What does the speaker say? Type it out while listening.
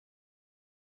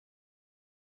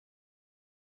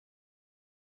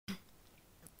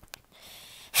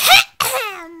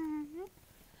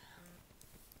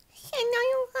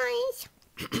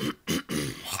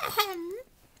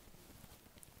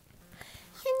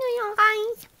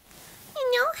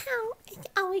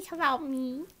always about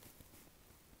me.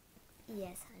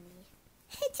 Yes, honey.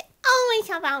 It's always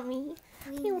about me.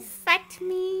 We You know fetch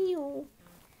me, you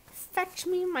fetch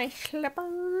me my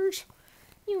slippers.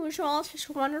 You do all this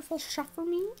wonderful stuff for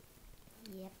me.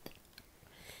 Yep.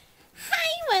 I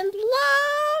would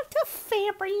love to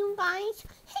pamper you guys.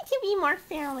 Had to be more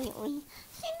fair lately.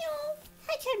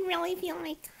 I can really feel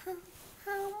like,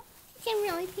 I can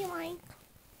really feel like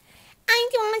I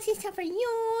do all this stuff for you,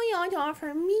 you do it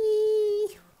for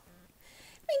me.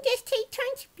 We just take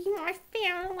turns to be more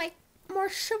fair, like more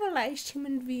civilized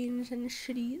human beings in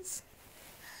cities.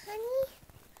 Honey,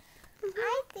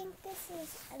 I think this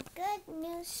is a good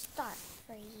new start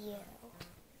for you.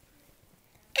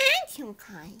 And you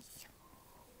guys.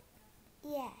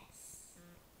 Yes.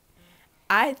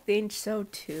 I think so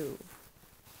too.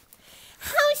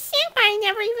 How simple, I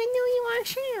never even knew you were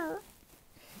here.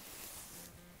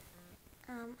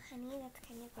 Honey, that's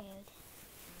kind of rude.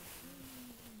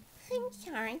 I'm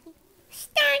sorry.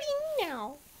 Starting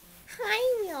now.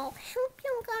 I will help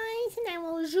you guys and I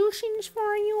will do things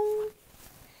for you.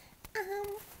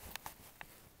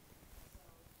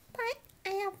 But I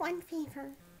have one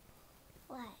favor.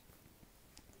 What?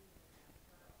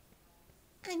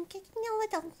 I'm getting a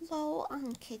little low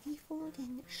on kitty food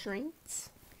and treats.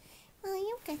 Will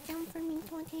you get them for me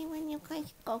today when you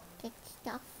guys go get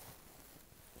stuff?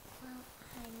 Well,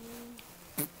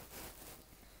 honey.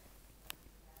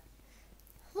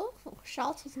 Oh,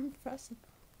 Schultz is impressive.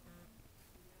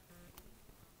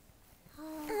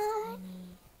 Oh,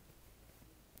 honey.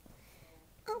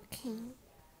 Okay.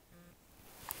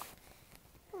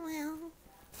 Well,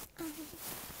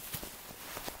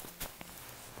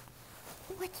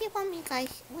 what do you want me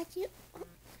guys, what do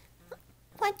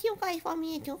you guys want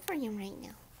me to do for you right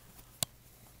now?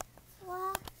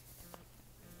 Well,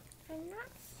 I'm not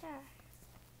sure.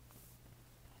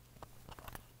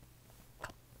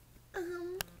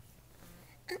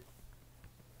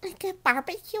 I could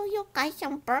barbecue you guys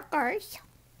some burgers.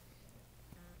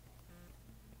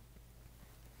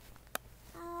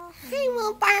 Oh, I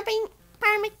will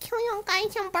barbecue you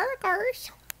guys some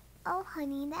burgers. Oh,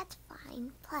 honey, that's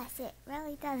fine. Plus, it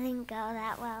really doesn't go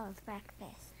that well with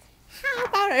breakfast. How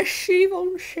about a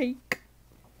Chevron shake?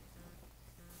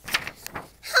 Oh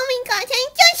my gosh, I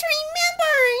just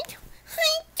remembered!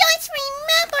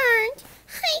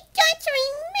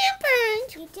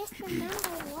 You just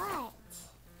remembered what?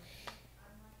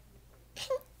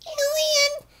 An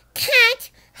alien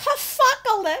cat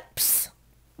apocalypse.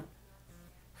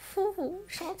 Ooh,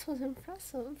 Schultz was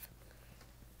impressive.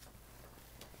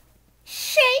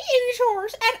 Stay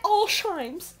indoors at all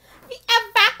times. The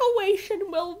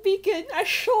evacuation will begin at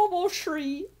Shovel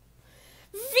Tree.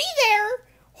 Be there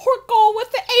or go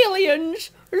with the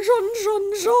aliens. Zun,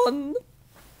 zun, zun.